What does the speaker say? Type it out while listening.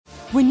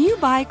When you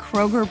buy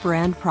Kroger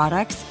brand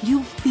products,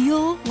 you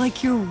feel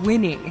like you're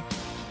winning.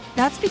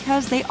 That's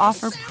because they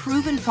offer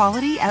proven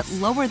quality at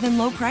lower than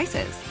low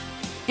prices.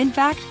 In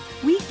fact,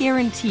 we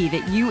guarantee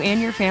that you and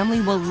your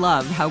family will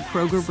love how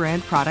Kroger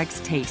brand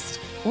products taste,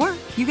 or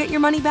you get your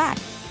money back.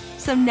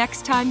 So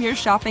next time you're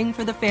shopping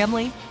for the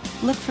family,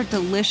 look for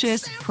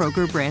delicious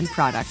Kroger brand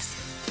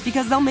products,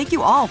 because they'll make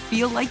you all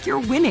feel like you're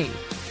winning.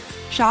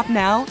 Shop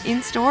now,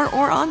 in-store,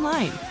 or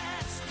online.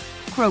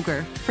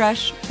 Kroger,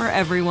 fresh for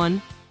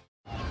everyone.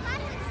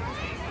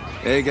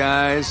 Hey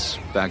guys,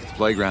 back at the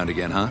playground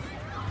again, huh?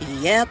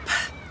 Yep.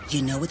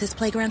 You know what this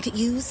playground could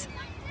use?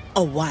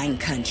 A wine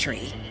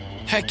country.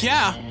 Heck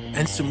yeah,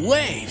 and some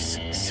waves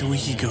so we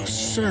could go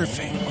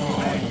surfing.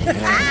 Oh,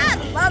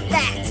 yeah. Love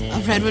that. A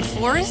redwood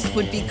forest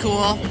would be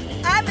cool.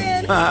 I'm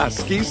in.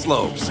 Ski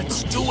slopes.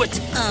 Let's do it.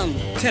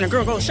 Can a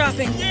girl go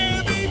shopping?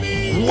 Yeah,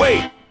 baby.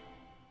 Wait!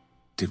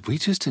 Did we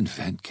just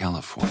invent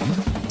California?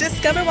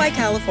 Discover why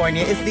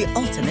California is the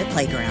ultimate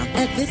playground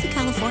at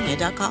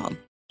visitcalifornia.com.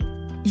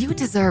 You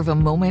deserve a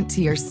moment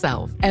to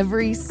yourself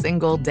every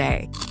single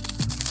day.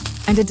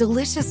 And a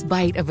delicious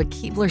bite of a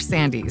Keebler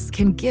Sandies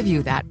can give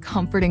you that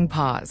comforting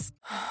pause.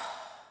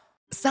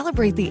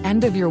 Celebrate the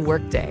end of your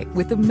workday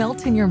with the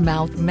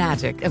melt-in-your-mouth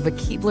magic of a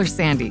Keebler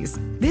Sandies.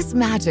 This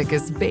magic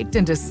is baked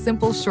into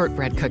simple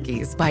shortbread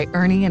cookies by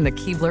Ernie and the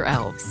Keebler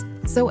Elves.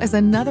 So as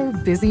another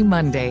busy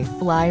Monday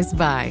flies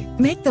by,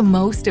 make the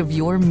most of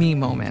your me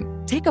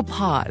moment. Take a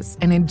pause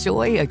and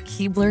enjoy a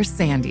Keebler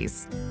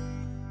Sandies.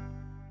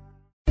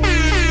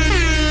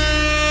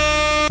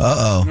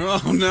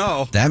 Uh-oh. Oh,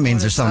 no. That means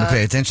there's something to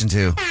pay attention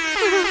to.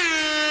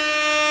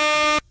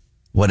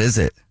 What is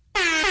it?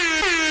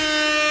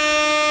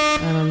 I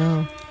don't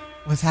know.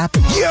 What's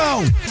happening?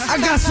 Yo, I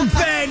got some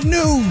bad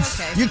news.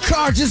 Okay. Your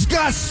car just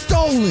got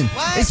stolen.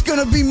 What? It's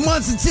going to be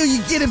months until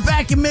you get it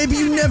back, and maybe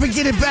you never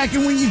get it back.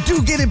 And when you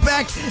do get it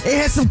back, it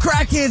has some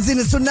crackheads in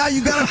it, so now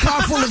you got a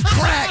car full of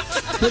crack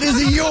that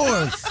isn't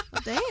yours.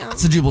 Damn.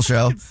 It's a Jubal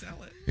show.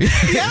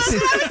 Yes,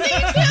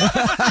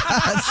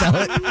 Sell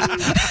it.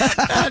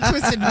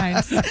 Twisted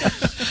minds.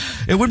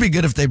 It would be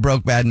good if they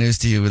broke bad news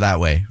to you that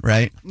way,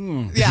 right?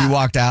 If you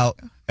walked out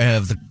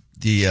of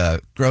the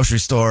grocery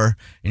store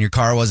and your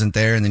car wasn't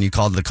there, and then you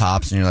called the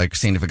cops and you're like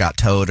seeing if it got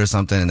towed or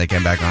something, and they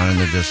came back on and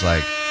they're just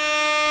like,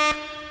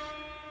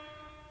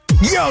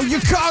 Yo, your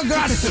car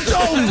got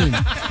stolen.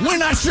 We're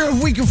not sure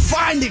if we can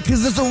find it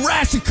because there's a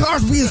rash of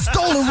cars being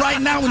stolen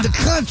right now in the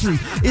country.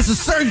 It's a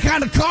certain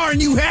kind of car,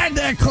 and you had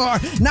that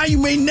car. Now you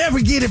may never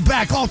get it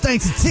back, all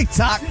thanks to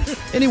TikTok.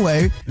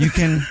 anyway, you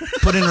can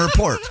put in a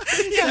report.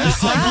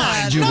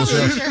 Online. Jubal Not show.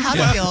 really sure how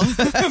to feel.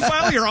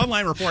 File your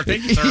online report.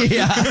 Thank you, sir.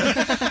 Yeah.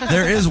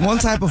 There is one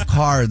type of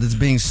car that's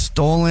being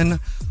stolen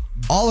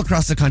all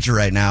across the country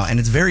right now, and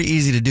it's very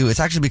easy to do. It's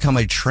actually become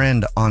a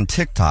trend on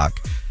TikTok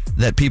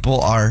that people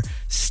are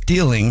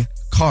stealing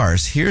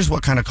cars. Here's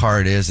what kind of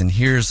car it is, and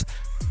here's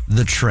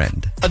the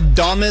trend. The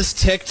dumbest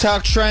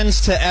TikTok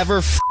trends to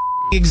ever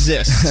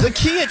exist. The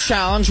Kia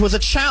challenge was a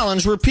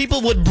challenge where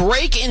people would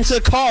break into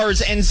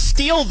cars and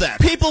steal them.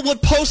 People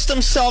would post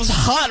themselves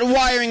hot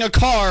wiring a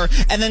car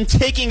and then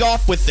taking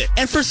off with it.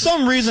 And for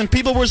some reason,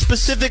 people were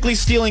specifically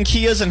stealing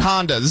Kias and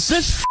Hondas.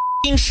 This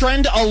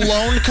trend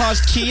alone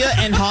caused Kia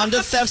and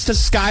Honda thefts to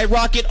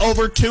skyrocket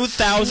over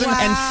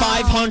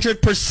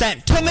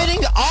 2,500%.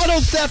 Committing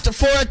auto theft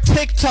for a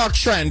TikTok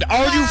trend.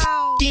 Are you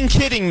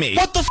kidding me?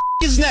 What the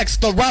is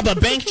next? The rob a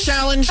bank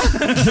challenge?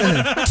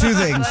 Two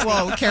things.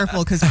 Whoa,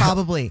 careful, because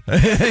probably.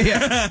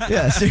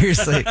 Yeah,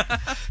 seriously.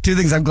 Two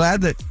things. I'm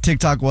glad that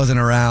TikTok wasn't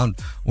around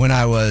when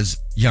I was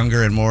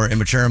younger and more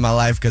immature in my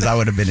life, because I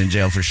would have been in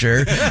jail for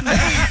sure.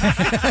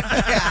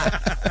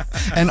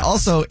 And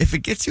also, if it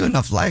gets you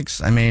enough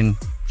likes, I mean,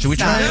 should we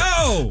try it?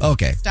 No!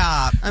 Okay.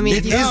 Stop. I mean,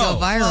 if you go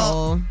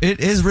viral. It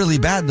is really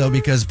bad, though,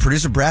 because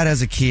producer Brad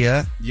has a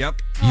Kia.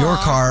 Yep. Your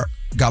car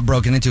got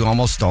broken into,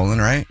 almost stolen,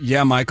 right?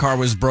 Yeah, my car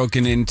was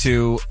broken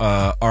into.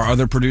 Our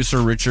other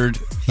producer, Richard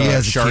He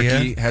has a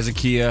Sharkey, Kia. has a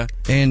Kia.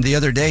 And the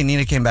other day,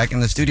 Nina came back in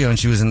the studio, and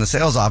she was in the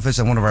sales office,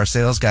 and one of our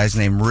sales guys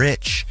named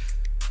Rich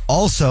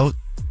also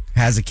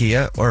has a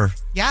Kia. Or,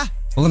 Yeah.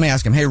 well, let me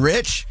ask him. Hey,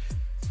 Rich,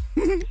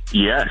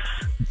 Yes.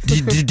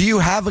 do you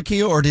have a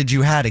Kia, or did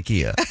you had a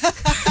Kia?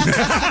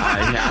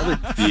 I have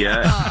a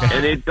Kia,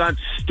 and it got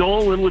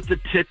stolen with the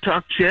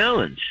TikTok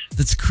challenge.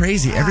 That's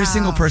crazy. Every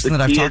single person The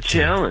that I've Kia talked to.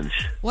 challenge.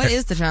 What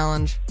is the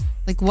challenge?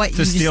 Like what?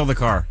 To steal the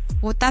car.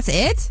 What? That's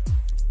it?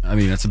 I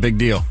mean, that's a big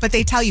deal. But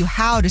they tell you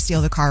how to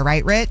steal the car,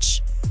 right,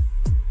 Rich?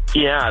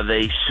 Yeah,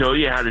 they show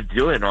you how to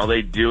do it, and all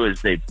they do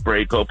is they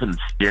break open the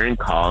steering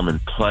column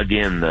and plug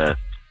in the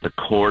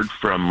cord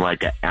from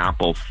like an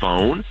Apple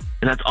phone,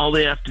 and that's all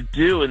they have to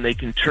do, and they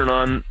can turn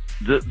on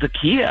the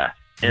Kia.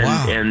 And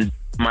Wow. and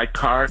my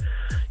car,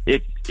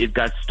 it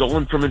got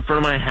stolen from in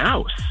front of my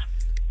house.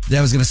 Yeah,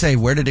 I was going to say,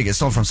 where did it get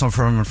stolen from? Someone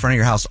from in front of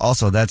your house.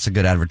 Also, that's a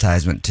good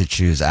advertisement to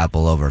choose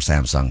Apple over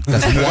Samsung.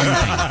 That's one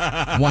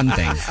thing. One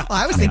thing. Well,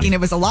 I was thinking it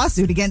was a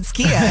lawsuit against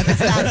Kia. If it's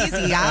that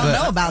easy, I don't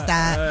know about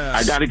that.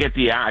 I got to get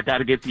the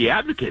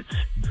advocates.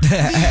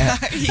 Yeah,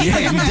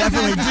 you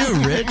definitely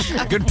do,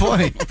 Rich. Good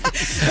point.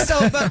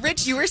 So, but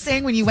Rich, you were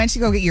saying when you went to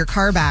go get your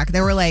car back,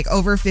 there were like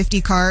over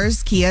 50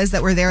 cars, Kias,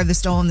 that were there the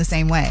stolen the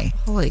same way.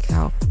 Holy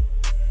cow.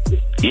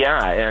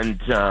 Yeah,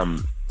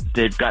 and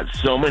they've got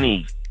so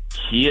many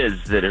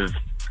Kias that have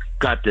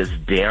got this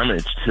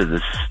damage to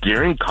the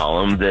steering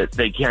column that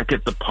they can't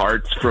get the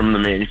parts from the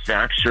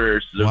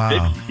manufacturers to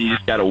fix it. You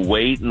just got to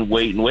wait and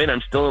wait and wait.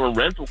 I'm still in a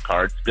rental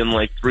car. It's been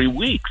like 3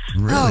 weeks.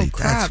 Really?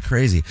 That's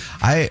crazy.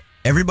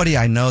 Everybody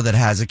I know that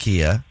has a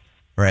Kia,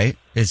 right?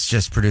 It's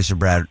just producer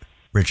Brad,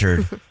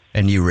 Richard,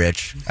 and you,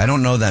 Rich. I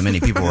don't know that many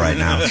people right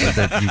now,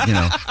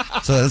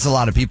 but so that's a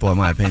lot of people in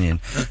my opinion.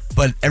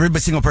 But every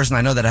single person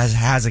I know that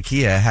has a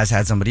Kia has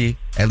had somebody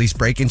at least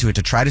break into it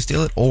to try to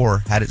steal it or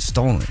had it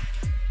stolen.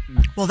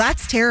 Well,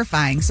 that's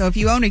terrifying. So if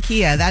you own a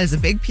Kia, that is a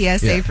big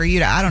PSA for you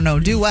to, I don't know,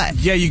 do what?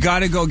 Yeah, you got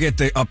to go get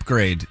the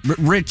upgrade.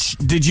 Rich,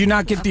 did you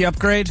not get the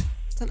upgrade?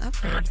 It's an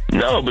upgrade.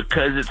 No,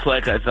 because it's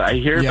like I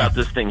hear about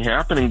this thing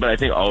happening, but I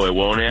think, it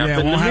won't happen Yeah,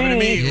 it won't happen to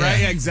me. Yeah.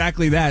 Right,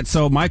 exactly that.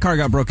 So my car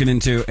got broken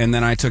into, and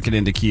then I took it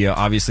into Kia.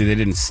 Obviously, they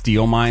didn't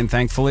steal mine,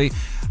 thankfully,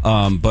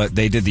 but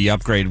they did the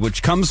upgrade,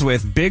 which comes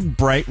with big,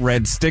 bright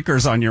red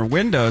stickers on your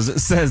windows. It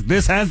says,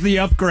 "This has the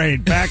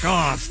upgrade. Back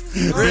off."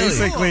 Really?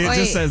 Basically, it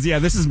just says,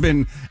 this has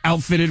been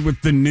outfitted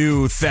with the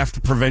new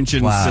theft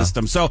prevention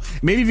system. So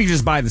maybe if you could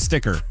just buy the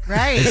sticker.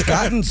 Right. It's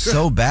gotten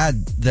so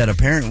bad that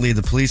apparently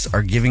the police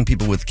are giving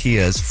people with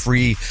Kias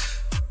free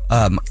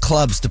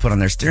clubs to put on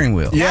their steering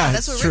wheel. Yeah,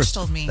 that's what Rich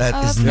told me.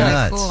 That is that's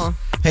nuts. really cool.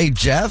 Hey,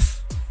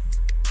 Jeff.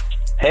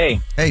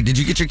 Hey, did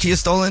you get your Kia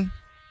stolen?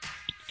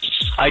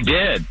 I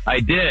did.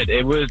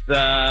 It was,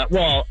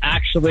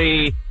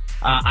 actually,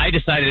 I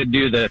decided to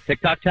do the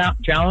TikTok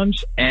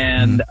challenge,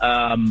 and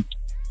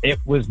it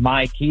was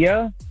my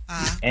Kia.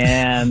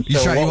 And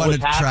so you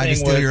wanted to try to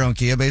steal your own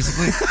Kia,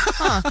 basically?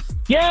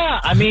 Yeah,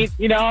 I mean,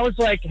 I was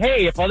like,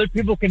 hey, if other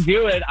people can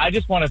do it, I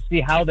just want to see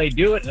how they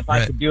do it, and if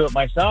I could do it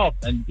myself,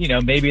 and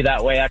maybe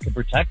that way I could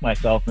protect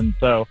myself. And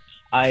so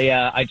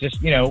I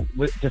just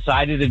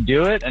decided to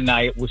do it, and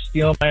I was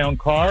stealing my own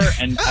car.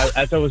 And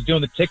as I was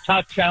doing the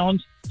TikTok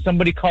challenge,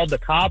 somebody called the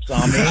cops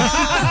on me,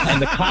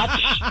 and the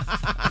cops.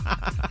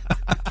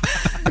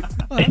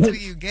 That's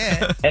what you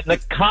get. And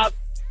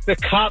the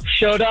cop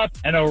showed up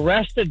and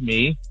arrested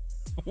me,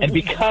 and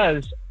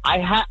because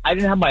I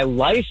didn't have my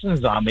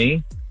license on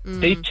me,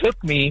 they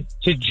took me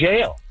to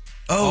jail.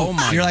 Oh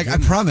my! You're like, I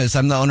promise,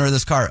 I'm the owner of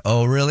this car.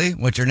 Oh, really?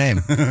 What's your name?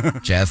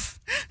 Jeff.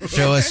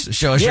 Show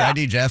us your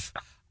ID, Jeff.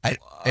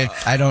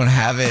 I don't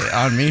have it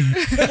on me.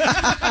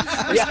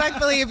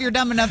 Respectfully, if you're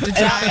dumb enough to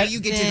drive, you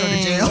get to go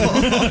to jail.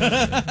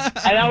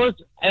 and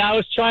I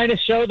was trying to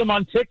show them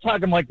on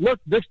TikTok. I'm like, look,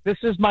 this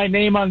is my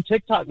name on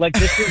TikTok. Like,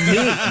 this is me.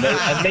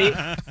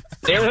 And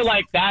they were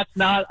like, that's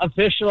not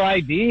official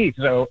ID.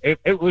 So it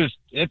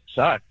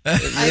sucked. I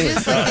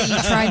just like that you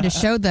tried to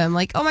show them,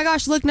 like, oh my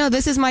gosh, look, no,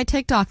 this is my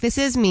TikTok. This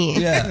is me.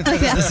 Yeah,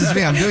 this is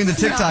me. I'm doing the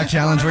TikTok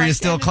challenge where you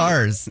steal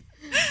cars,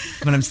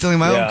 but I'm stealing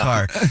my own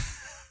car.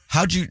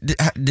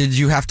 Did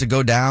you have to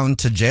go down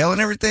to jail and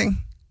everything?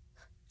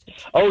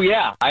 Oh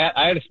yeah, I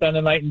had to spend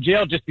the night in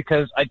jail just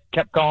because I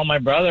kept calling my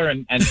brother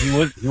and he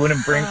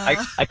wouldn't bring.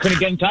 I couldn't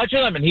get in touch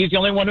with him, and he's the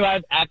only one who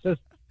had access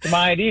to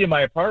my ID to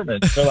my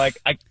apartment. So I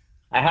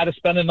had to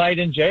spend a night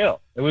in jail.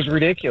 It was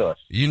ridiculous.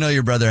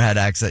 Your brother had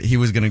access. He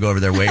was going to go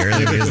over there way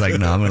earlier, but he was like,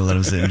 no, I'm going to let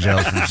him sit in jail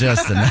for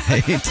just the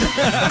night.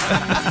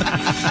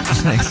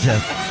 Thanks,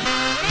 Jeff.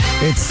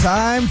 It's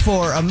time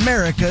for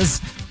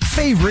America's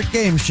favorite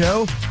game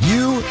show,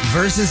 You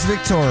versus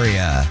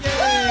Victoria,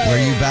 where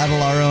you battle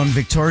our own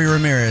Victoria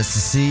Ramirez to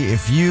see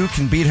if you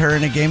can beat her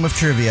in a game of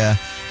trivia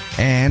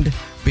and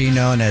be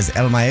known as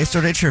El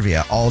Maestro de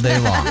Trivia all day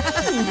long.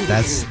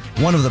 That's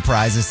one of the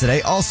prizes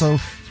today. Also,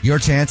 your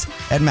chance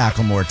at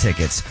Macklemore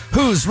tickets.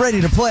 Who's ready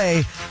to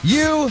play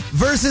You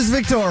versus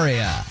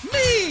Victoria?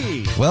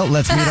 Me! Well,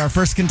 let's meet our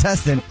first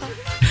contestant.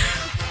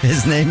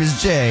 His name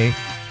is Jay.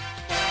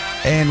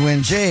 And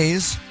when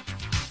Jay's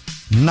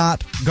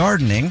not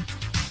gardening,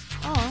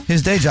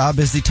 his day job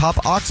is the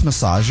top ox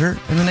massager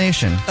in the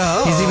nation.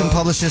 He's even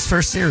published his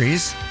first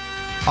series,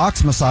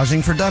 Ox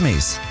Massaging for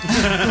Dummies.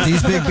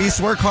 These big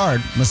beasts work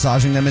hard.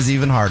 Massaging them is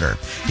even harder.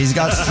 He's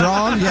got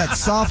strong yet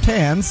soft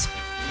hands.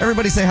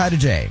 Everybody say hi to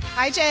Jay.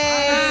 Hi,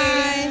 Jay.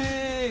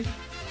 Hi.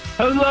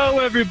 Hello,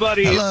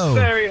 everybody. Hello.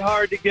 It's very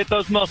hard to get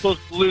those muscles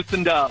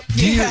loosened up.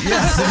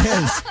 Yes, it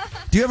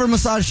is. Do you ever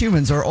massage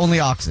humans or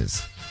only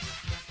oxes?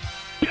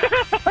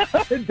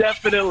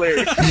 Definitely.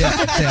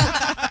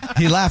 Yeah.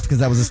 He laughed because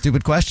that was a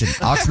stupid question.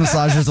 Ox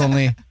massagers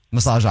only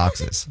massage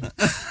oxes. All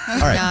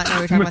right. Not know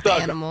we're talking about the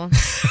animal.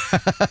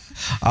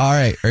 All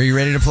right. Are you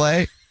ready to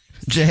play,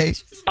 Jay?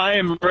 I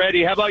am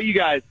ready. How about you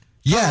guys?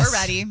 Yes. we're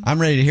ready. I'm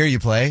ready to hear you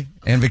play.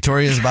 And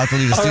Victoria is about to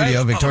leave the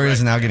studio. Victoria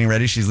is now getting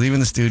ready. She's leaving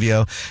the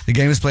studio. The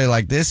game is played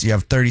like this. You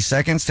have 30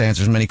 seconds to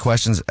answer as many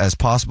questions as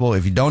possible.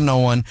 If you don't know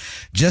one,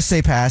 just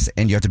say pass,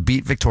 and you have to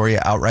beat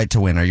Victoria outright to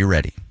win. Are you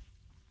ready?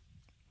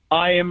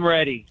 I am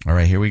ready. All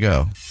right, here we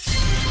go.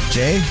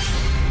 Jay,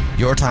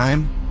 your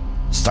time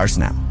starts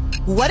now.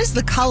 What is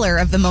the color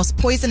of the most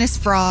poisonous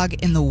frog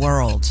in the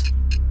world?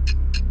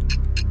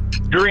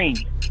 Green.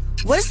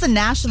 What is the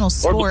national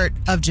sport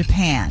of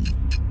Japan?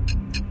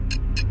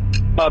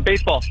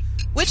 Baseball.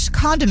 Which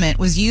condiment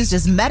was used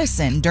as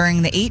medicine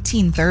during the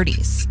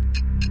 1830s?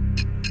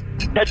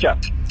 Ketchup.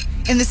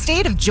 In the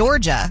state of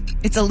Georgia,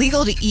 it's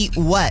illegal to eat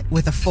what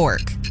with a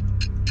fork?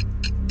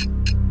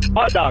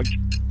 Hot dog.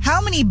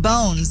 How many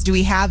bones do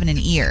we have in an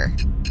ear?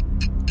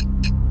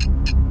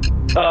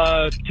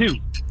 2.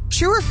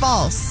 True or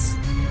false?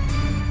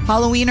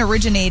 Halloween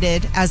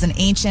originated as an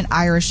ancient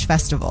Irish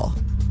festival.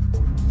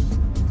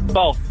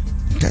 False.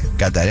 Okay,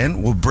 got that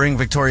in. We'll bring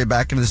Victoria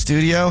back into the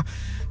studio.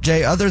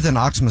 Jay, other than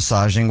ox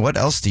massaging, what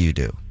else do you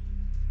do?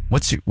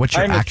 What's your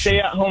I'm a action?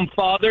 stay-at-home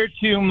father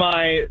to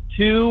my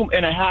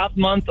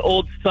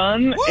 2.5-month-old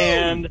son,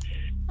 and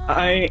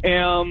I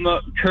am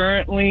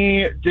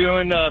currently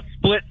doing a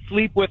split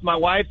sleep with my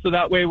wife, so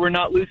that way we're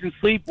not losing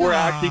sleep. We're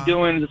actually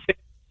doing the same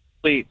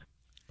sleep.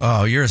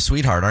 Oh, you're a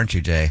sweetheart, aren't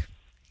you, Jay?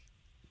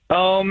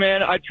 Oh,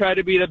 man, I try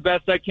to be the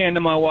best I can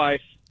to my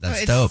wife.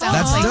 That's It dope. sounds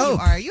That's like dope.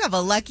 You are. You have a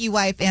lucky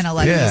wife and a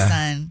lucky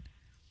son.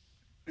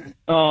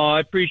 Oh, I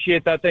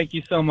appreciate that. Thank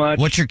you so much.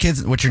 What's your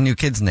new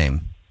kid's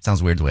name?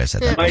 Sounds weird the way I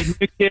said that.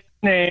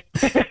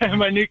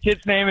 My new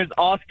kid's name is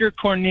Oscar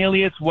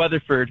Cornelius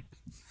Weatherford.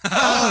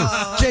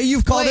 Oh, Jay,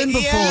 you've called in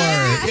before.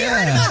 I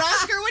heard about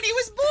Oscar when he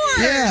was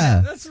born.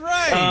 Yeah. That's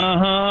right.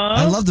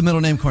 I love the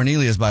middle name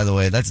Cornelius, by the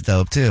way. That's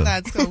dope, too.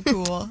 That's so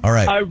cool. All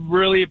right. I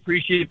really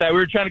appreciate that. We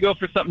were trying to go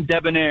for something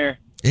debonair.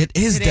 It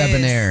is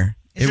debonair.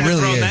 It really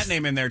throwing is. that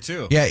name in there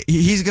too. Yeah,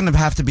 he's going to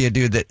have to be a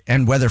dude that,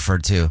 and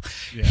Weatherford too.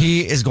 Yeah.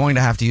 He is going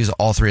to have to use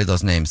all three of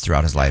those names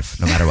throughout his life,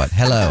 no matter what.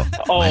 Hello,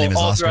 my name is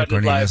all Oscar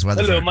throughout his Cornelius life.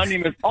 Weatherford. Hello, my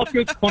name is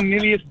Oscar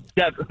Cornelius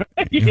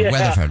You're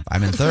Weatherford.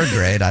 I'm in 3rd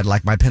grade. I'd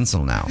like my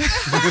pencil now.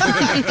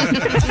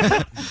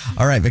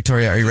 All right,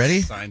 Victoria, are you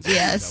ready?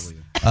 Yes.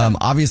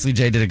 Obviously,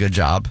 Jay did a good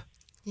job.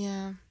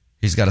 Yeah.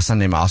 He's got a son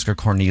named Oscar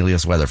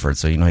Cornelius Weatherford,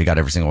 so you know he got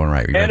every single one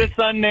right. Are you And ready? a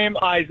son named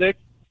Isaac.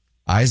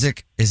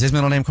 Isaac, is his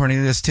middle name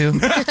Cornelius too?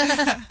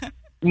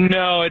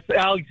 No, it's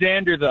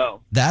Alexander,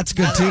 though. That's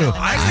good too.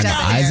 I'm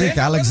Isaac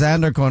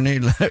Alexander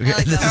Cornelius.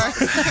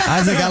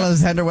 Isaac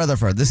Alexander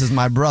Weatherford. This is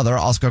my brother,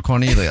 Oscar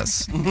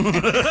Cornelius.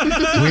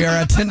 We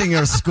are attending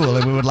your school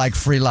and we would like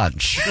free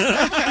lunch.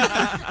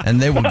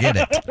 And they will get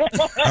it.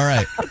 All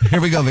right,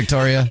 here we go,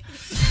 Victoria.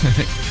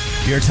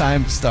 Your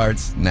time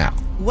starts now.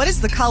 What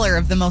is the color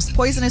of the most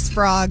poisonous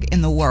frog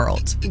in the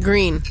world?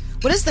 Green.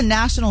 What is the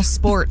national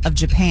sport of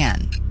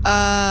Japan?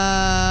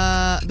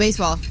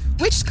 Baseball.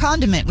 Which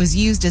condiment was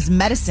used as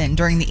medicine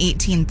during the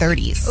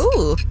 1830s?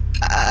 Ooh.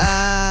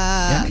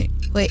 Yummy.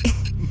 Wait.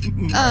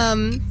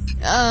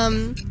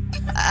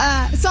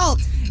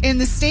 Salt. In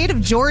the state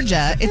of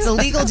Georgia, it's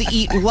illegal to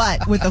eat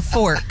what with a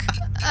fork?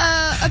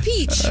 A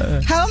peach.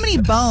 How many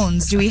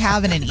bones do we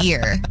have in an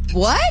ear?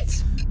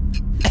 What?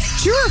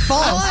 True or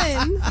false?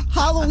 One.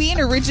 Halloween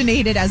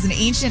originated as an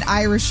ancient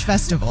Irish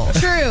festival.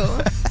 True.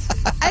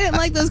 I didn't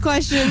like those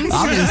questions.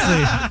 Obviously.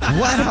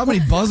 What? How many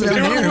bones are in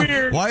They were here?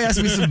 weird. Why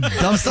ask me some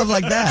dumb stuff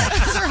like that?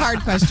 Those are hard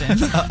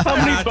questions. How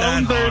many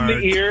bones are in the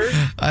ear?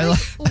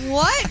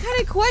 What kind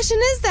of question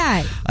is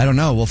that? I don't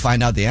know. We'll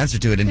find out the answer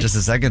to it in just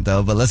a second,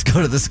 though. But let's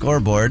go to the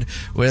scoreboard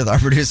with our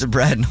producer,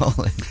 Brad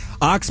Nolan.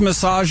 Ox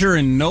massager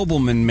and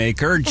nobleman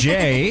maker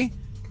Jay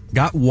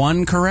got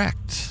 1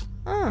 correct.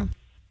 Oh.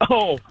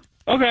 Oh,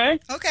 okay.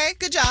 Okay,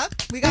 good job.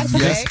 We got it.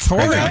 I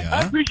Victoria.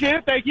 appreciate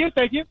it. Thank you.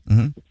 Thank you.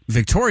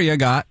 Victoria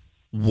got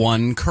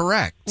 1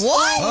 correct.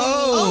 What?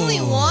 Oh. Only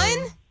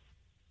one?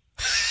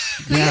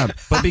 Yeah,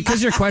 but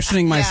because you're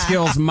questioning my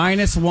skills,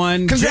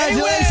 -1.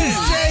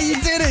 Congratulations, Jay. You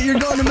did it. You're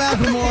going to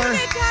Macklemore.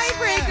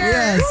 Tiebreaker.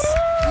 Yes.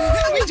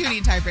 We do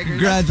need tiebreakers.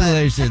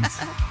 Congratulations.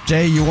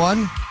 Jay, you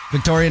won.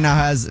 Victoria now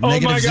has Oh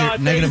my God,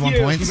 negative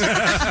thank 1 you. point.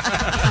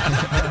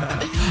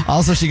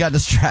 Also, she got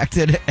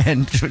distracted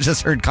and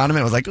just heard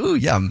condiment. Was like, ooh,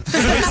 yum. Wait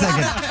a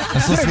second.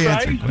 I'm supposed to be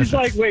answering Right? She's questions.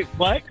 like, wait,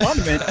 what?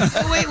 Condiment?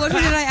 Wait, which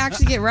one did I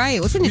actually get right?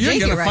 Which one did You're Jay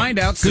going get to right? find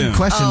out soon. Good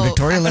question, Oh.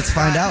 Victoria. Let's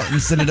find out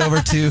and send it over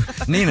to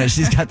Nina.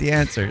 She's got the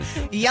answers.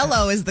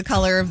 Yellow is the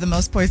color of the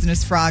most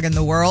poisonous frog in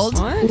the world.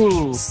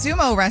 Ooh.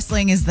 Sumo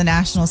wrestling is the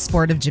national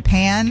sport of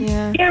Japan.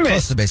 Yeah. Damn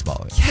Close it. to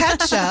baseball.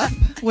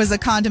 Ketchup was a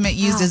condiment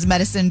used as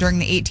medicine during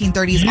the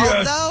 1830s,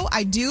 Yes. although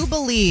I do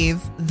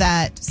believe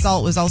that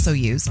salt was also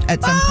used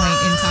at some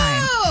point in time.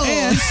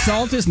 And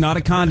salt is not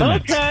a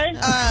condiment. Okay.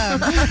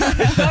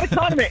 It's not a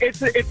condiment.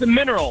 It's a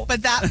mineral.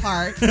 But that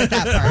part.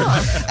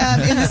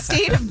 In the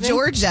state of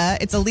Georgia,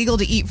 it's illegal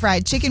to eat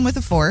fried chicken with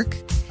a fork.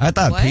 I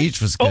thought What?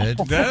 peach was good.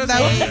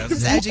 That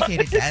was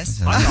educated guess.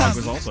 Hot dog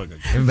was also good.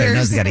 Everybody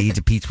knows you got to eat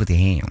the peach with your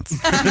hands.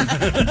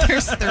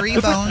 There's 3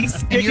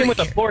 bones in your Chicken with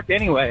a ear. fork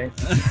anyway.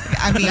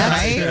 I mean,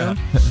 right?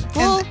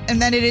 Well,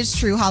 And then it is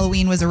true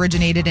Halloween was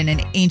originated in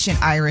an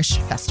ancient Irish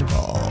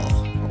festival.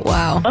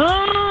 wow.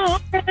 Oh,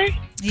 okay.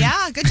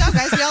 Yeah, good job,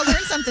 guys. We all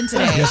learned something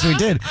today. Yes, we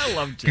did. I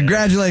love Jay.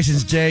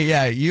 Congratulations, Jay.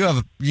 Yeah,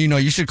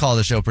 you should call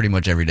the show pretty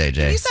much every day,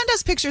 Jay. You send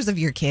us pictures of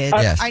your kids.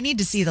 Yes. I need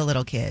to see the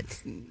little kids.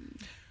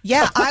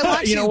 Yeah, I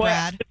want You to, know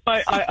what?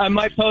 Brad. I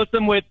might post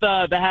them with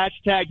the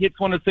hashtag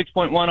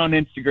Hits106.1 on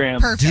Instagram.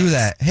 Perfect. Do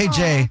that. Hey,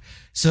 Jay.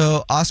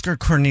 So Oscar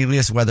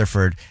Cornelius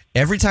Weatherford,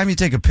 every time you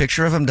take a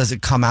picture of him, does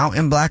it come out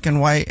in black and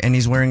white and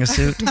he's wearing a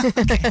suit?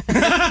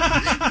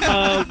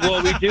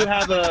 Well,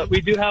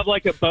 we do have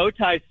like a bow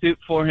tie suit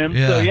for him.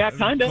 Yeah. So yeah,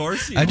 kind of.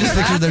 I just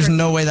picture there's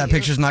no way that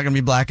picture's not going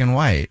to be black and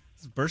white.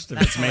 Burst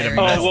of it's made of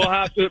Oh, we'll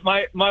have to.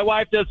 My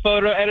wife does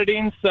photo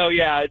editing, so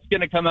yeah, it's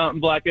going to come out in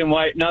black and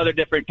white and other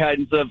different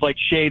kinds of like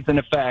shades and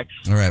effects.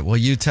 All right. Well,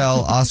 you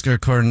tell Oscar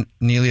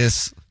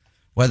Cornelius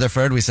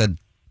Weatherford we said,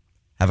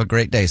 have a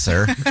great day,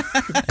 sir.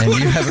 And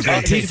you have a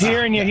great day. He's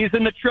hearing you. He's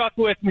in the truck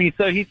with me,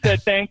 so he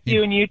said thank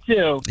you and you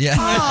too. Yeah,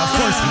 of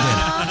course he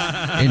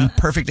did. In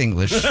perfect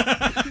English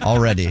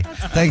already.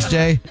 Thanks,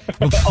 Jay.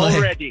 We'll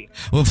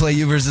play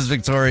You versus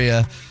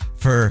Victoria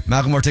for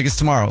Macklemore tickets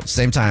tomorrow,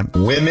 same time.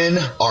 Women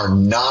are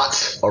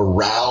not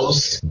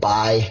aroused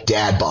by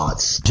dad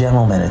bods.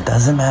 Gentlemen, it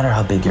doesn't matter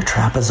how big your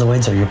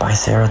trapezoids or your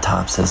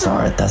biceratopses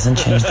are. It doesn't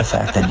change the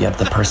fact that you have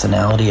the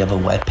personality of a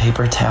wet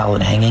paper towel,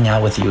 and hanging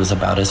out with you is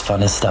about as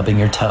fun as stubbing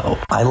your toe.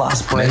 I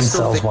lost brain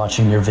cells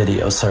watching your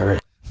video, sir.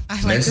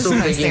 Men still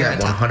thinking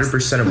that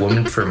 100% of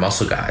women prefer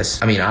muscle guys.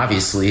 I mean,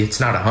 obviously, it's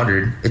not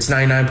 100. It's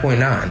 99.9.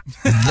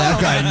 That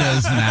guy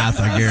knows math.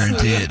 I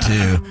guarantee it,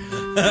 too.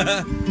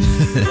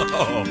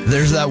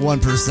 There's that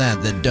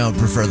 1% that don't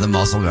prefer the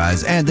muscle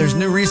guys. And there's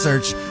new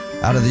research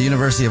out of the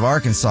University of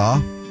Arkansas,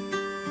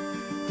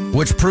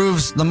 which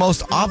proves the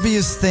most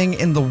obvious thing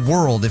in the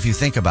world, if you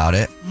think about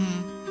it.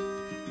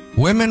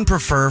 Women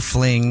prefer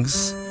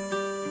flings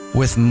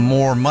with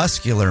more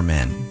muscular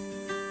men,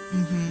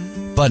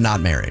 but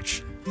not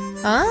marriage.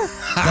 Huh?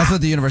 That's what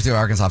the University of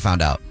Arkansas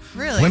found out.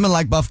 Really? Women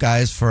like buff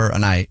guys for a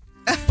night,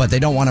 but they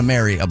don't want to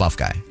marry a buff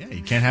guy. Yeah,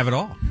 you can't have it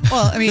all.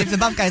 Well, I mean, if the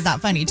buff guy's not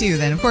funny too,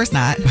 then of course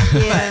not.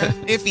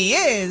 But if he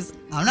is,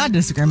 I'm not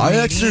discriminating.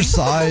 I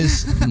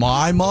exercise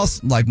my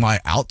my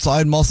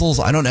outside muscles.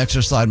 I don't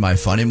exercise my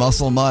funny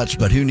muscle much,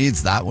 but who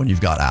needs that when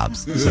you've got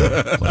abs?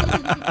 So,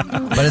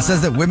 but it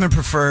says that women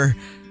prefer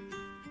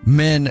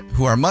men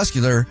who are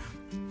muscular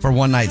for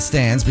one night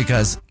stands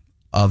because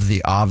of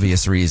the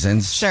obvious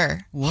reasons. Sure.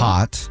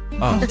 Hot.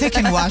 They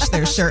can wash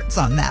their shirts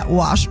on that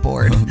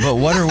washboard. But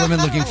what are women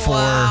looking for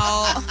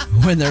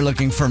when they're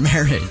looking for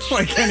marriage?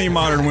 Like any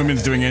modern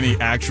woman's doing any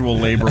actual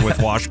labor with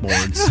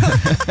washboards.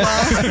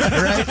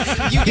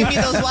 Right? You give me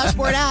those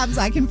washboard abs,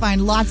 I can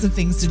find lots of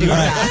things to do with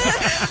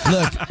that.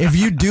 Look, if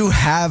you do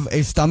have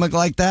a stomach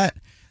like that,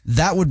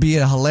 that would be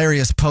a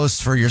hilarious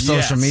post for your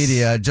social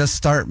media. Just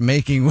start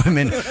making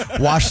women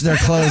wash their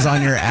clothes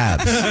on your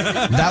abs.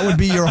 That would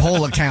be your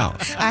whole account.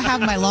 I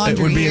have my laundry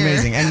It would be here.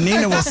 amazing. And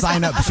Nina will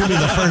sign up. She'll be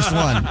the first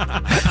one.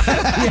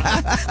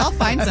 I'll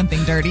find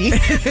something dirty.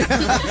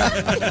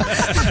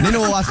 Nina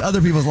will wash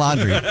other people's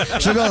laundry.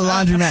 She'll go to the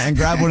laundromat and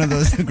grab one of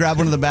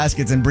the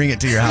baskets and bring it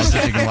to your house so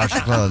she can wash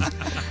your clothes.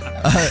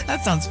 That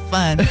sounds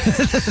fun.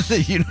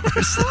 The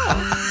University.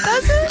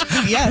 Does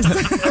it? Yes.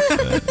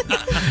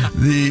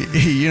 The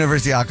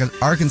University of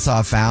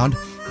Arkansas found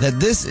that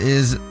this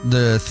is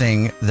the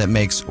thing that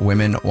makes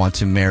women want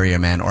to marry a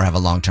man or have a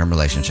long-term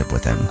relationship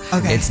with him.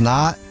 Okay. It's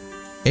not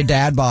a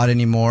dad bod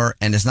anymore,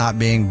 and it's not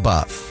being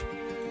buff.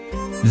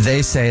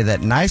 They say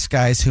that nice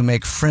guys who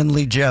make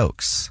friendly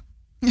jokes.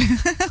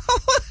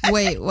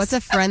 Wait, what's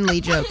a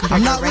friendly joke?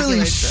 I'm not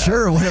really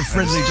sure what a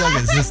friendly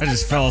joke is. I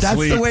just fell That's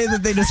asleep. the way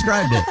that they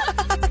described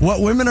it.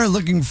 What women are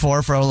looking for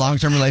a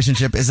long-term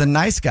relationship is a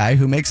nice guy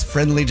who makes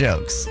friendly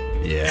jokes.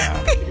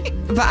 Yeah.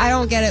 But I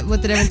don't get it.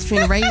 What the difference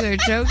between a regular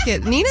joke?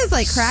 Nina's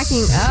like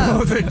cracking So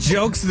up. the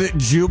jokes that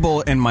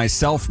Jubal and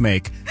myself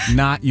make,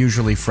 not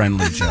usually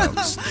friendly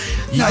jokes.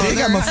 I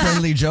think I'm a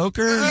friendly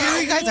joker.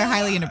 You guys are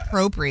highly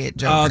inappropriate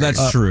jokers. Oh,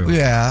 that's true.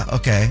 Yeah,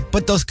 okay.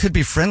 But those could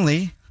be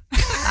friendly.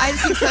 I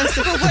think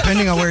so.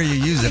 Depending on where you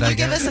use it, Can I you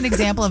give guess. us an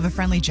example of a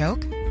friendly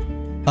joke?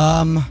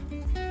 Oh,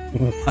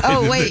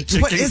 wait.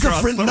 What is a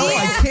friend? No,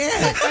 I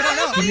can't. I don't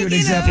know. Give you an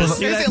example of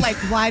Is it like,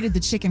 why did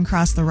the chicken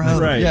cross the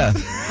road? Right. Yeah.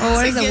 Oh,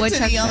 what To is a get to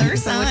woodchuck? the other Is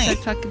a side.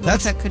 woodchuck?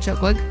 That's not a joke.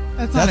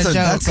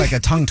 That's like a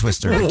tongue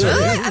twister. That's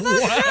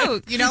a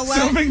joke. You know what?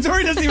 So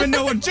Victoria doesn't even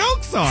know what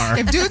jokes are.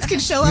 If dudes can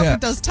show up Yeah.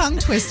 with those tongue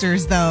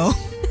twisters, though.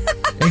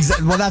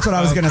 Well, that's what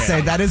I was going to say.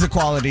 That is a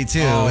quality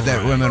too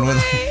that women would.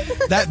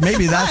 That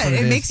maybe that's what it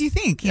It is. makes you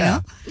think, you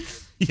know?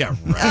 Yeah,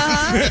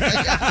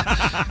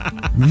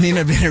 right. Nina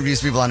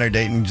interviews people on her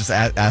date and just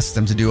asks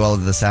them to do all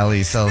of the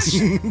Sally sells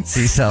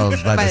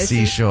seashells by the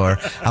seashore.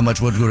 How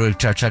much wood would a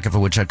woodchuck if a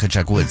woodchuck could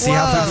chuck wood? See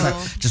how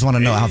fast? Just want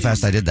to know how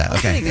fast I did that.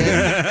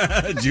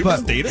 Okay.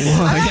 Jubal's dating.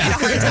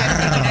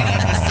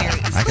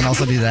 I can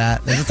also do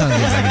that. There's a ton of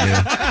things I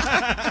can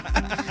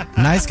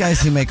do. Nice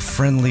guys who make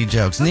friendly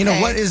jokes. Nina,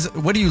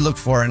 what do you look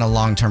for in a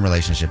long-term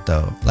relationship,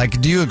 though? Like,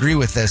 do you agree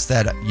with this,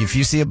 that if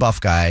you see a buff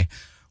guy,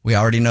 we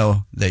already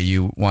know that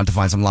you want to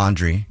find some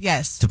laundry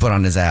Yes. to put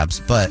on his abs.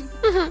 But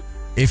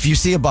if you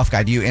see a buff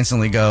guy, do you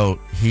instantly go,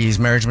 he's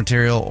marriage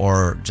material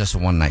or just a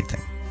one-night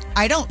thing?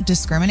 I don't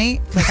discriminate.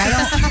 Like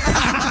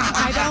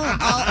I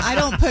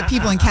don't put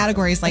people in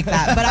categories like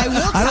that. But I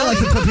will. I don't like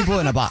to put people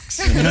in a box.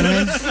 You know what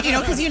I mean? You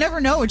know, because you never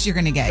know what you're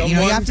going to get. Come You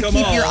know, you on, have to come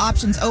keep your on.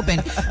 options open.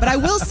 But I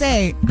will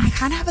say, I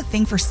kind of have a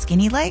thing for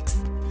skinny legs.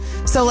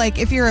 So, like,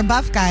 if you're a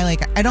buff guy,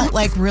 like, I don't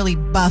like really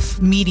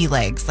buff, meaty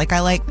legs. Like, I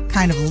like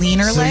kind of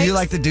leaner So legs. you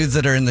like the dudes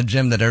that are in the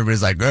gym that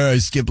everybody's like, oh,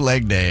 skip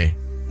leg day.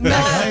 No,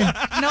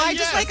 I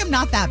just like them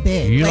not that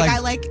big. You Like, like- I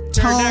like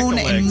tone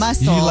and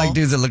muscle. You like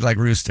dudes that look like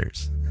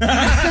roosters. Huge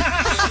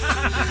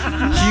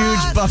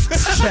buff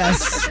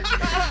chests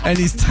and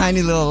these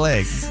tiny little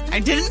legs. I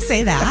didn't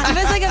say that. Give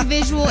us like a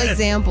visual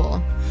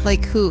example.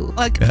 Like who?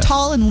 Like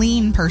tall and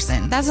lean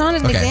person. That's not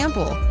an Okay.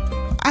 example.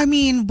 I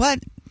mean, what?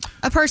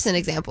 A person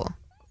example.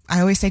 I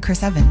always say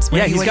Chris Evans. What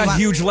Yeah, do you- he's what do you got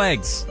want? huge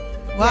legs.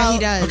 Well, he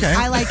does. Okay.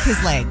 I like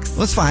his legs.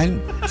 Well, it's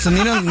fine. So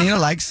Nina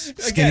likes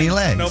skinny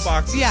legs. No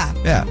boxes. Yeah.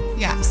 Yeah.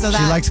 Yeah. So She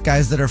that likes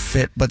guys that are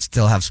fit but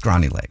still have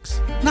scrawny legs.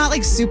 not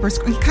like super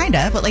kind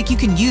of, but like you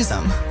can use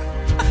them.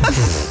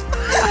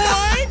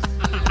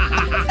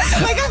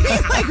 Like I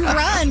mean, like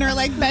run or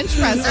like bench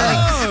press or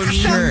like something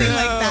sure. like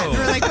that,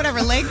 or like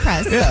whatever leg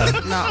press. Yeah.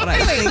 Not what I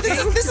Anyway,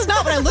 this is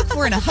not what I look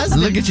for in a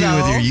husband. Look at you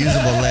with Joe. your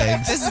usable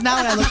legs. This is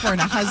not what I look for in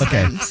a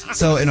husband. Okay.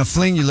 So in a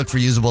fling, you look for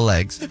usable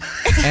legs.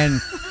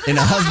 And in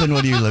a husband,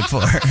 what do you look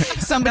for?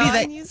 Somebody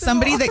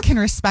that can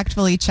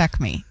respectfully check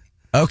me.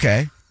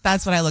 Okay.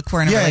 That's what I look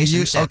for in a Yeah,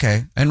 relationship.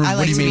 okay. And I what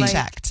like do you to be mean?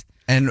 checked.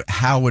 And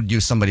how would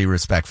somebody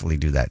respectfully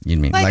do that? You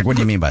mean like what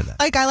do you mean by that?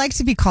 Like I like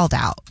to be called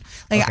out.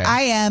 Like Okay.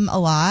 I am a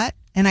lot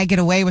and I get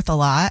away with a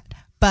lot.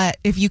 But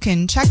if you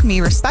can check me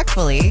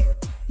respectfully,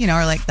 you know,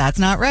 or like that's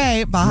not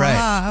right, blah Right.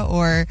 blah,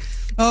 or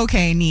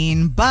okay,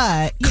 Neen,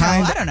 but you know,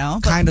 I don't know,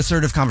 but, Kind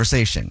assertive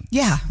conversation.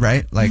 yeah,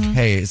 Right? Like,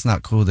 hey, it's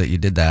not cool that you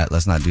did that.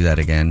 Let's not do that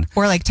again.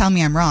 or like tell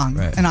me I'm wrong,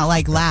 Right. and I'll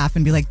like laugh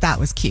and be like that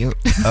was cute.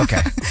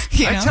 Okay.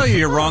 You I know? tell you,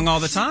 you're wrong all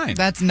the time.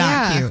 That's not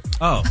Yeah. cute.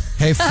 Oh.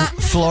 Hey,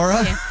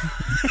 Flora.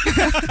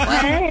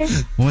 Hey,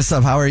 What's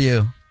up? How are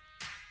you?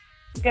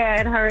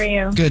 good. How are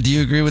you? Good. Do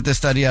you agree with the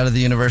study out of the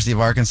University of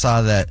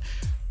Arkansas that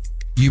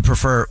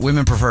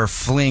women prefer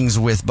flings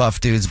with buff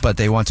dudes, but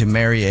they want to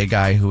marry a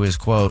guy who is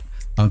quote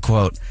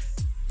unquote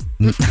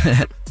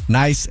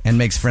nice and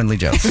makes friendly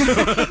jokes?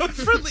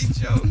 Friendly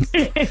jokes.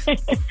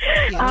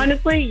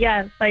 Honestly,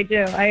 yes, I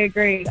do. I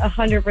agree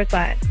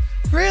 100%.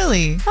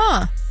 Really?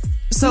 Huh.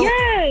 So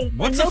Yes.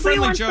 What's a Nobody friendly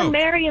wants to joke?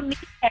 marry a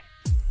meathead.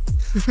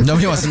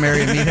 Nobody wants to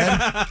marry a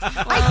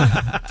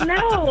meathead.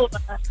 No.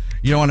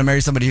 You don't want to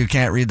marry somebody who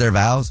can't read their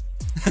vows.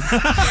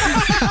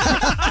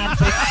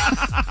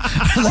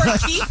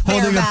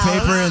 Holding a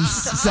paper and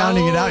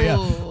sounding it out. Yeah.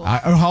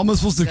 How am I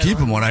supposed to keep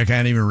them when I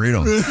can't even read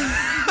them?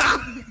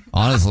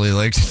 Honestly,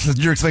 like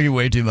you're expecting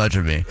way too much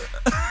of me.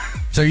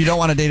 So you don't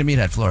want to date a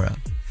meathead, Flora?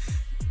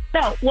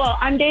 No. Well,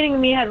 I'm dating a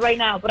meathead right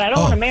now, but I don't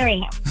want to marry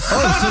him.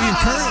 Oh, so you're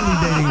currently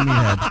dating a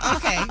meathead?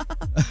 okay.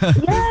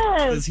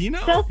 Yes. Does he know?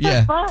 Just for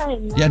Yeah.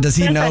 fun. Yeah, does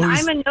he Listen, know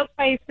he's- I'm in no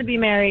place to be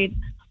married.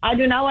 I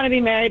do not want to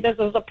be married. This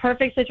was a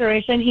perfect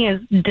situation. He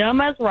is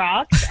dumb as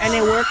rocks, and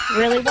it works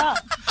really well.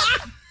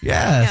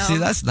 Yeah. See,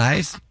 that's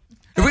nice.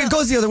 It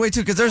goes the other way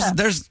too, because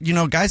there's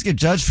guys get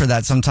judged for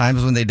that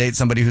sometimes when they date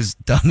somebody who's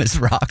dumb as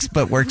rocks,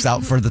 but works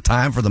out for the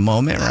time, for the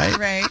moment, right?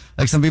 Right.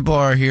 Like some people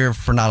are here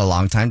for not a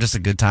long time, just a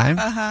good time,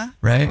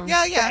 right?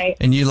 Yeah, yeah. Right.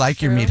 And you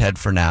like your meathead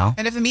for now,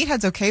 And if the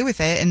meathead's okay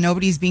with it and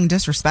nobody's being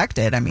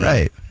disrespected, I mean,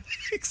 right?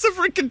 Except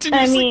for I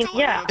continuously mean, calling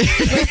yeah. him.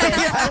 Listen,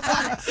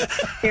 I want it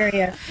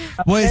serious.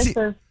 Well, This is he-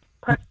 is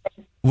perfect.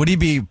 Would he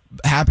be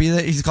happy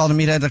that he's called a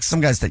meathead? Like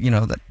some guys that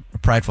that are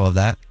prideful of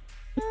that.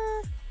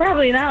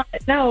 Probably not.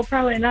 No,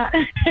 probably not.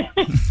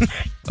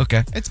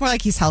 Okay. It's more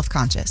like he's health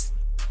conscious,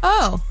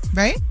 Oh.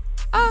 right?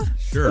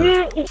 Sure.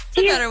 It's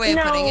a better way of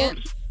putting it.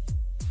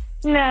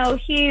 No,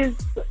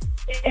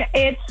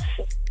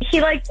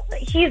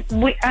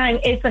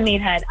 it's a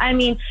meathead. I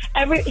mean,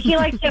 he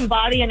likes to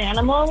embody an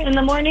animal in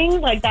the morning.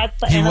 Like that's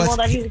the animal wants-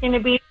 that he's going to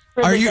be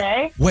for Are the you?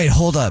 day. Wait,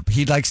 hold up.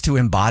 He likes to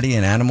embody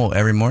an animal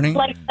every morning.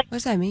 Like What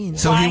does that mean?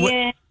 So he would.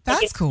 lion,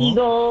 That's like cool.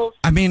 Eagles.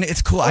 I mean,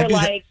 it's cool. I Or do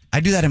that. like- I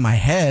do that in my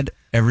head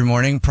every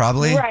morning,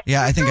 probably. Right.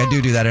 Yeah, I think I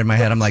do that in my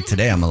head. I'm like,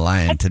 today I'm a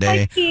lion.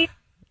 Today Like he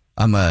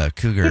I'm a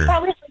cougar.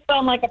 probably should go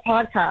on like a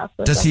podcast.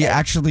 Or Does he something.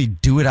 actually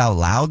do it out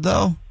loud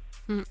though?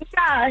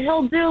 Yeah,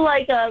 he'll do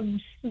like a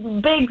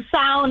big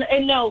sound.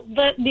 And no,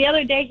 the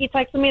other day he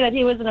texted me that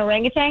he was an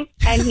orangutan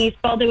and he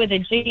spelled it with a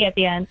G at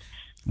the end.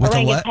 With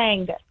a what?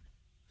 Orangutan.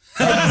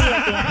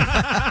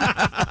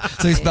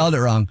 So he spelled it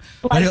wrong.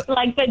 Like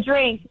the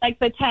drink, like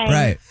the tang.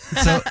 Right.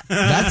 So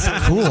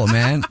that's cool,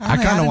 man. I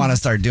kind of want to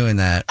start doing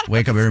that.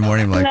 Wake up every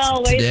morning like,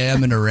 No, today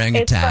I'm an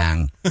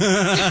orangutan.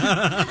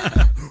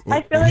 I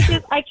feel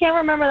like I can't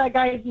remember that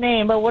guy's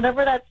name, but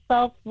whatever that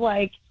self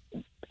like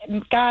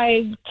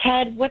guy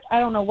Ted, I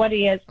don't know what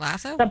he is.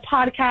 Lasso? The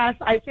podcast.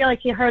 I feel like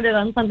he heard it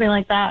on something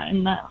like that,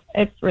 and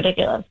it's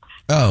ridiculous.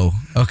 Oh,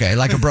 okay.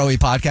 Like a broy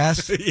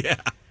podcast? Yeah.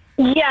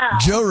 Yeah.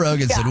 Joe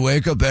Rogan said,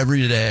 wake up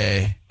every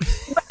day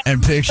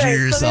and picture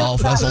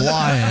yourself as a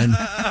lion,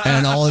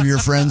 and all of your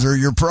friends are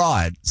your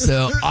pride.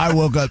 So I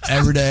woke up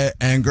every day,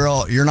 and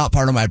girl, you're not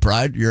part of my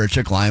pride. You're a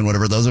chick lion,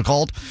 whatever those are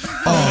called.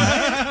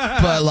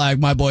 But like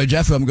my boy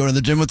Jeff, who I'm going to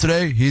the gym with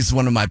today, he's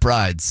one of my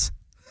prides.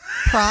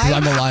 Pride?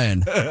 I'm a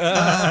lion.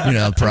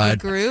 Pride.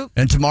 Group?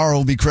 And tomorrow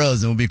will be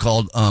crows, and we'll be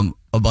called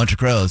a bunch of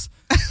crows.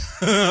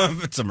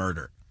 It's a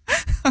murder.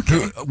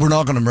 Okay. We're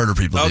not going to murder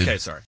people, dude. Okay,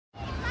 sorry.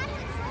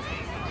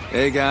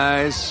 Hey,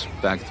 guys.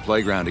 Back at the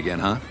playground again,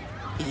 huh?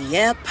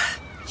 Yep.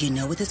 You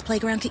know what this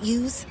playground could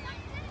use?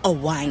 A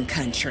wine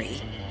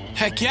country.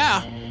 Heck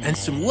yeah, and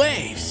some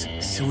waves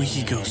so we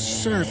could go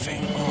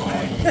surfing.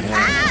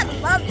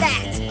 Love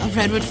that. A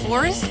redwood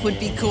forest would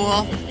be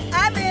cool.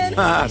 I'm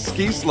in.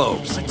 Ski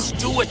slopes. Let's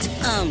do it.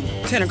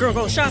 Can a girl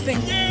go shopping?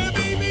 Yeah,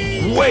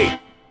 baby. Wait!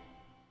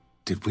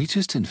 Did we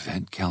just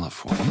invent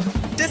California?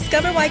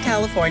 Discover why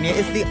California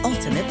is the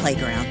ultimate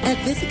playground at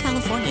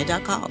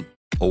visitcalifornia.com.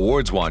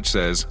 Awards Watch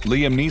says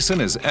Liam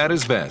Neeson is at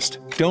his best.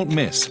 Don't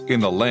miss In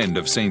the Land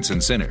of Saints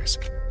and Sinners.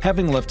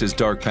 Having left his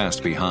dark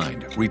past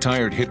behind,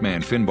 retired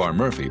hitman Finbar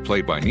Murphy,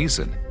 played by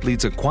Neeson,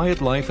 leads a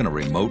quiet life in a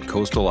remote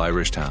coastal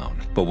Irish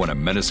town. But when a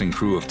menacing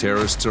crew of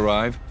terrorists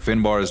arrive,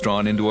 Finbar is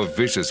drawn into a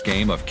vicious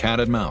game of cat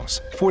and mouse,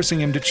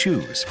 forcing him to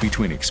choose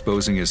between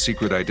exposing his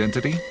secret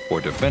identity or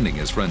defending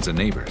his friends and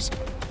neighbors.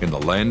 In the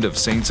Land of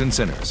Saints and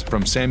Sinners,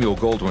 from Samuel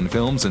Goldwyn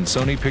Films and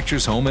Sony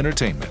Pictures Home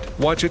Entertainment.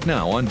 Watch it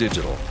now on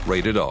digital.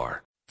 Rated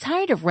R.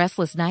 Tired of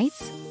restless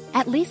nights?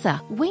 At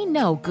Leesa, we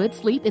know good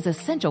sleep is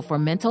essential for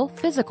mental,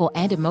 physical,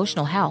 and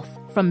emotional health.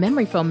 From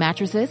memory foam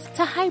mattresses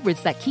to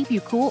hybrids that keep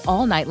you cool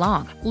all night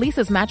long,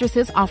 Leesa's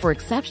mattresses offer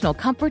exceptional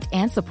comfort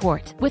and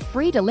support with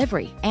free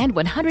delivery and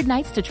 100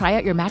 nights to try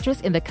out your mattress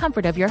in the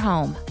comfort of your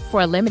home.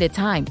 For a limited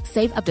time,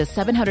 save up to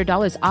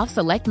 $700 off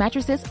select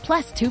mattresses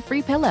plus 2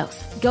 free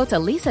pillows. Go to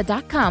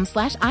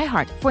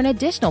leesa.com/iHeart for an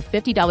additional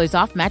 $50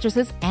 off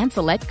mattresses and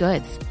select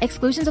goods.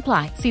 Exclusions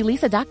apply. See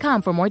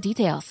leesa.com for more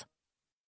details.